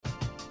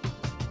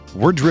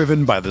We're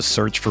driven by the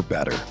search for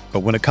better. But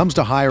when it comes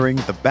to hiring,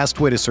 the best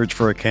way to search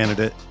for a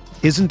candidate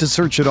isn't to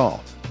search at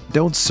all.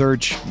 Don't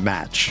search,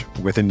 match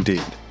with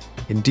Indeed.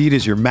 Indeed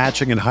is your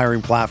matching and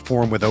hiring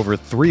platform with over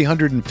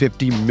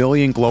 350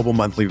 million global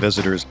monthly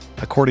visitors,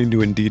 according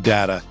to Indeed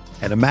data,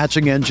 and a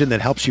matching engine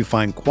that helps you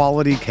find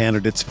quality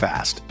candidates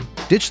fast.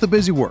 Ditch the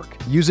busy work.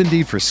 Use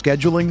Indeed for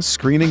scheduling,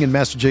 screening, and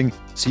messaging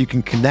so you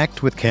can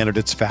connect with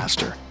candidates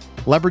faster.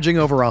 Leveraging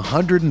over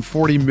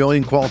 140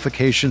 million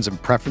qualifications and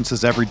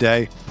preferences every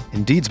day,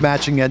 Indeed's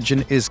matching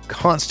engine is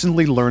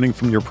constantly learning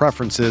from your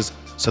preferences,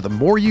 so the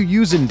more you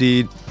use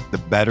Indeed, the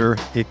better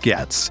it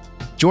gets.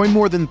 Join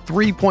more than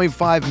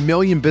 3.5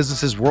 million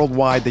businesses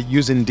worldwide that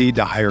use Indeed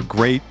to hire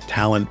great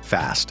talent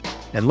fast.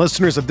 And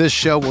listeners of this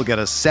show will get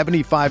a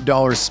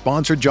 $75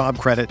 sponsored job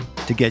credit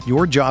to get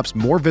your jobs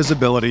more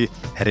visibility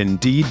at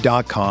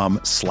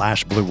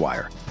Indeed.com/Blue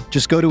Wire.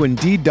 Just go to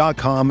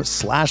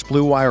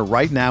Indeed.com/Blue Wire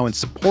right now and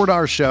support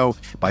our show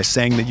by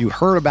saying that you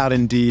heard about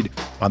Indeed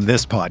on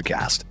this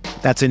podcast.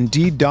 That's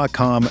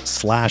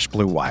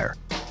Indeed.com/Blue Wire.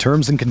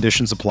 Terms and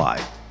conditions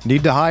apply.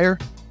 Need to hire?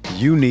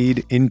 You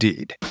need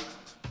Indeed.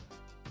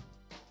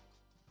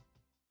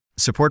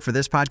 Support for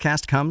this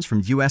podcast comes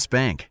from U.S.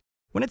 Bank.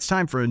 When it's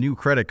time for a new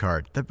credit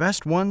card, the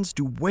best ones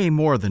do way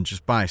more than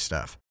just buy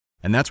stuff.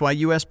 And that's why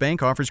U.S.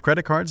 Bank offers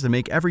credit cards that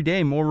make every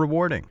day more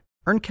rewarding.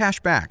 Earn cash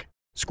back.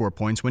 Score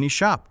points when you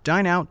shop,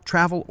 dine out,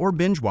 travel, or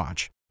binge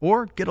watch.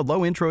 Or get a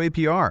low intro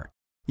APR.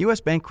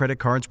 U.S. Bank credit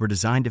cards were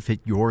designed to fit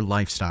your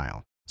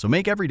lifestyle. So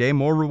make every day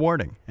more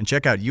rewarding and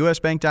check out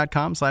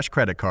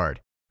usbank.com/credit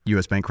card.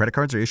 U.S. Bank credit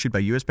cards are issued by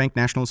U.S. Bank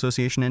National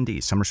Association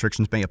ND. Some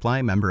restrictions may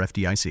apply. Member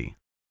FDIC.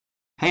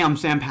 Hey, I'm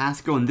Sam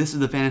Pasco, and this is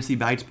the Fantasy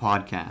Bites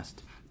podcast.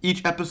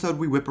 Each episode,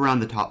 we whip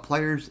around the top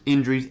players,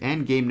 injuries,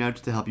 and game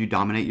notes to help you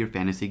dominate your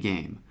fantasy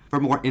game.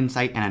 For more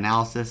insight and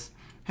analysis,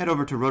 head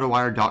over to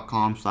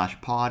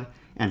rotowire.com/pod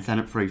and sign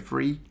up for a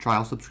free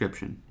trial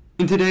subscription.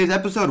 In today's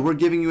episode, we're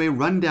giving you a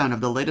rundown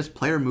of the latest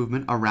player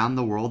movement around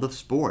the world of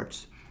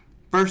sports.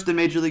 First, in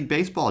Major League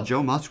Baseball,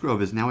 Joe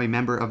Musgrove is now a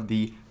member of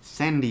the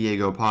San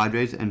Diego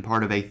Padres and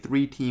part of a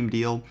 3-team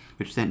deal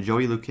which sent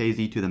Joey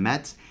Lucchesi to the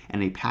Mets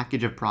and a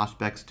package of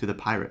prospects to the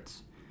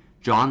Pirates.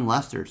 John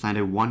Lester signed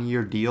a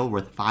 1-year deal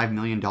worth $5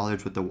 million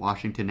with the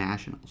Washington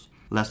Nationals.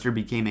 Lester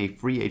became a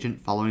free agent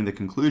following the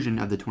conclusion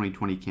of the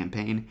 2020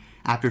 campaign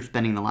after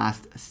spending the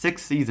last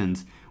 6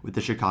 seasons with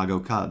the Chicago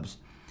Cubs.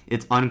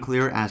 It's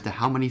unclear as to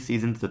how many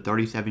seasons the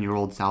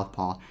 37-year-old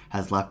southpaw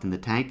has left in the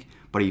tank,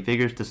 but he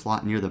figures to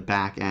slot near the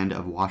back end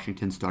of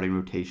Washington's starting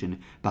rotation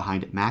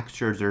behind Max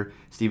Scherzer,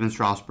 Steven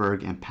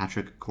Strasburg, and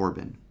Patrick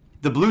Corbin.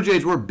 The Blue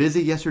Jays were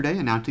busy yesterday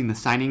announcing the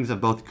signings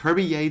of both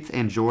Kirby Yates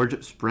and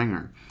George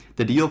Springer.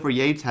 The deal for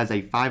Yates has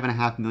a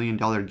 $5.5 million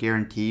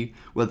guarantee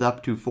with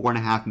up to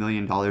 $4.5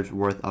 million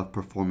worth of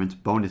performance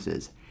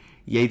bonuses.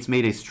 Yates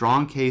made a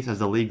strong case as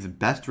the league's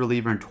best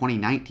reliever in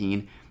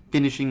 2019,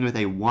 finishing with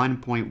a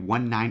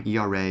 1.19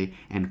 ERA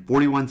and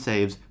 41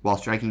 saves while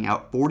striking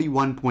out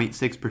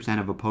 41.6%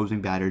 of opposing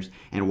batters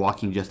and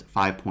walking just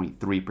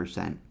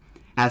 5.3%.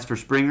 As for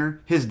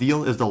Springer, his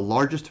deal is the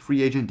largest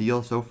free agent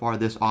deal so far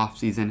this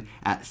offseason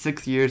at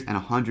 6 years and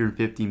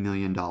 $150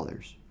 million.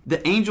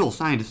 The Angels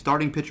signed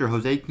starting pitcher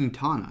Jose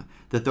Quintana.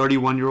 The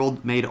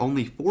 31-year-old made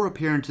only 4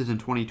 appearances in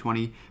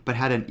 2020, but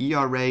had an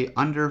ERA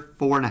under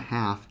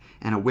 4.5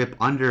 and a WHIP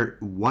under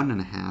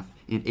 1.5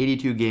 in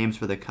 82 games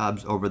for the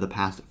Cubs over the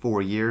past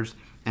 4 years,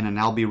 and will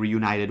now be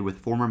reunited with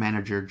former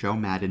manager Joe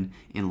Maddon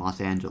in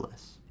Los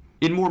Angeles.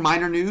 In more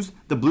minor news,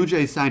 the Blue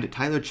Jays signed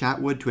Tyler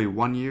Chatwood to a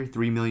 1-year,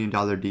 $3 million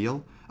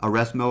deal.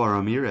 Oresmo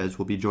Ramirez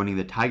will be joining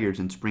the Tigers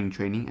in spring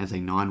training as a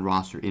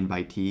non-roster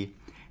invitee,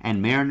 and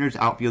Mariners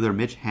outfielder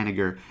Mitch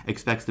Haniger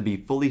expects to be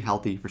fully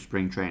healthy for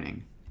spring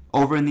training.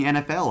 Over in the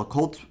NFL,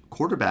 Colts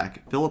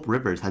quarterback Phillip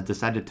Rivers has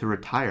decided to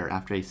retire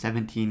after a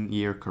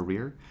 17-year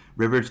career.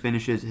 Rivers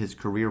finishes his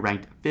career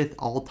ranked 5th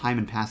all-time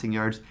in passing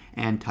yards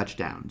and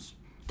touchdowns.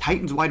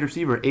 Titans wide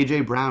receiver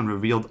A.J. Brown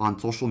revealed on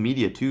social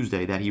media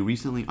Tuesday that he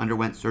recently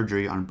underwent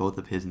surgery on both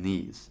of his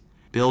knees.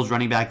 Bills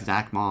running back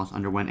Zach Moss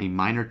underwent a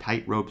minor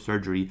tightrope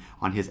surgery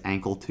on his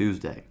ankle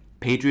Tuesday.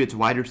 Patriots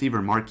wide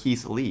receiver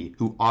Marquise Lee,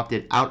 who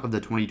opted out of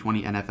the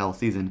 2020 NFL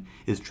season,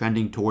 is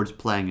trending towards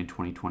playing in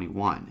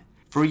 2021.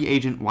 Free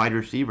agent wide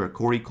receiver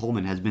Corey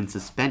Coleman has been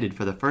suspended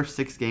for the first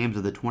 6 games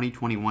of the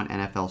 2021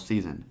 NFL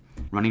season.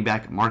 Running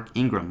back Mark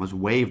Ingram was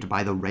waived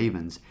by the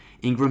Ravens.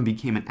 Ingram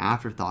became an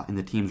afterthought in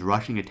the team's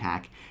rushing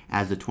attack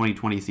as the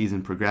 2020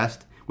 season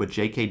progressed, with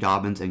J.K.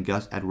 Dobbins and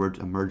Gus Edwards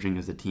emerging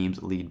as the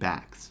team's lead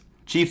backs.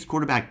 Chiefs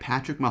quarterback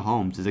Patrick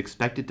Mahomes is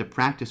expected to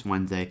practice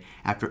Wednesday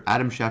after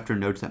Adam Schefter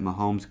notes that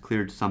Mahomes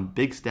cleared some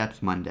big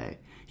steps Monday.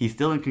 He's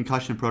still in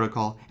concussion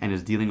protocol and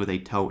is dealing with a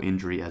toe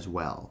injury as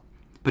well.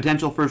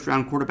 Potential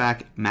first-round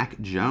quarterback Mac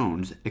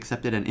Jones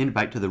accepted an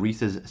invite to the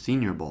Reese's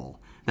Senior Bowl.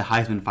 The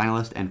Heisman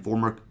finalist and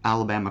former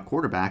Alabama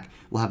quarterback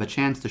will have a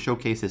chance to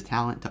showcase his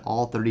talent to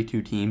all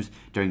 32 teams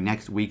during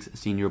next week's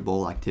Senior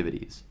Bowl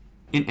activities.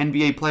 In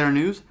NBA player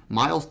news,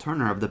 Miles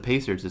Turner of the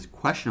Pacers is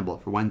questionable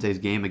for Wednesday's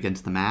game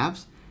against the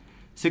Mavs.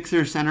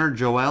 Sixers center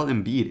Joel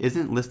Embiid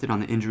isn't listed on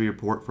the injury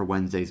report for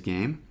Wednesday's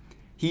game.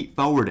 Heat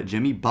forward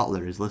Jimmy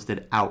Butler is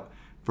listed out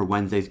for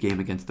Wednesday's game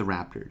against the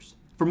Raptors.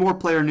 For more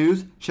player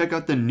news, check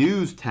out the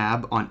News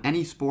tab on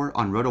any sport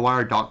on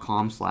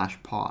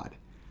rotowire.com/pod.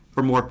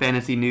 For more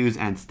fantasy news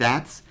and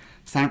stats,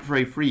 sign up for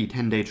a free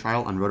 10-day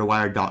trial on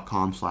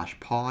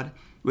rotowire.com/pod.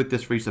 With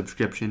this free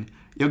subscription,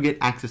 you'll get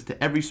access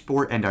to every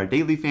sport and our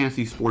daily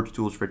fantasy sports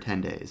tools for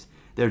 10 days.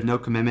 There's no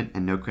commitment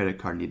and no credit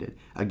card needed.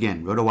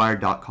 Again,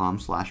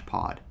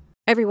 rotowire.com/pod.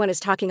 Everyone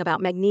is talking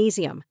about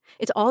magnesium.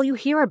 It's all you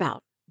hear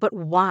about. But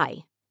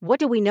why? What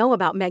do we know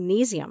about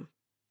magnesium?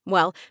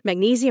 Well,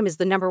 magnesium is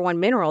the #1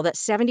 mineral that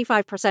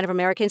 75% of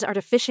Americans are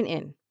deficient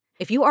in.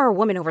 If you are a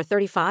woman over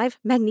 35,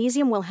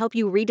 magnesium will help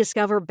you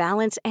rediscover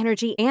balance,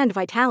 energy, and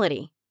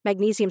vitality.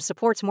 Magnesium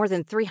supports more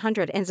than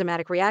 300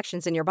 enzymatic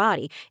reactions in your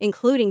body,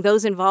 including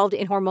those involved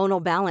in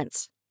hormonal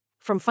balance.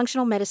 From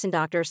functional medicine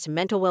doctors to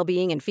mental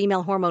well-being and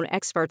female hormone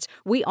experts,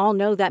 we all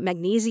know that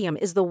magnesium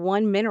is the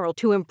one mineral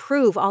to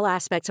improve all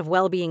aspects of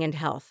well-being and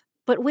health.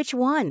 But which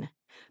one?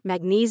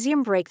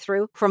 Magnesium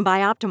Breakthrough from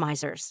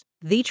Bioptimizers,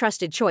 the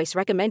trusted choice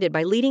recommended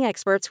by leading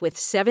experts with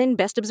 7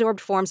 best-absorbed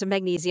forms of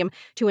magnesium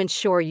to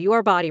ensure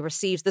your body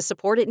receives the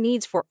support it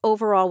needs for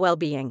overall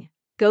well-being.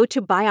 Go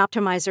to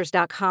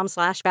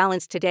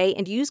bioptimizers.com/balance today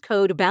and use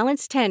code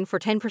BALANCE10 for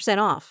 10%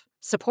 off.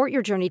 Support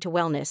your journey to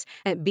wellness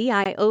at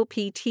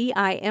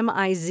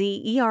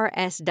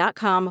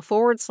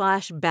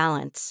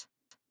bioptimizers.com/balance.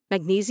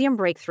 Magnesium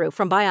Breakthrough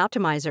from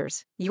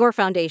Bioptimizers, your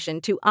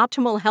foundation to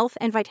optimal health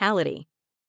and vitality.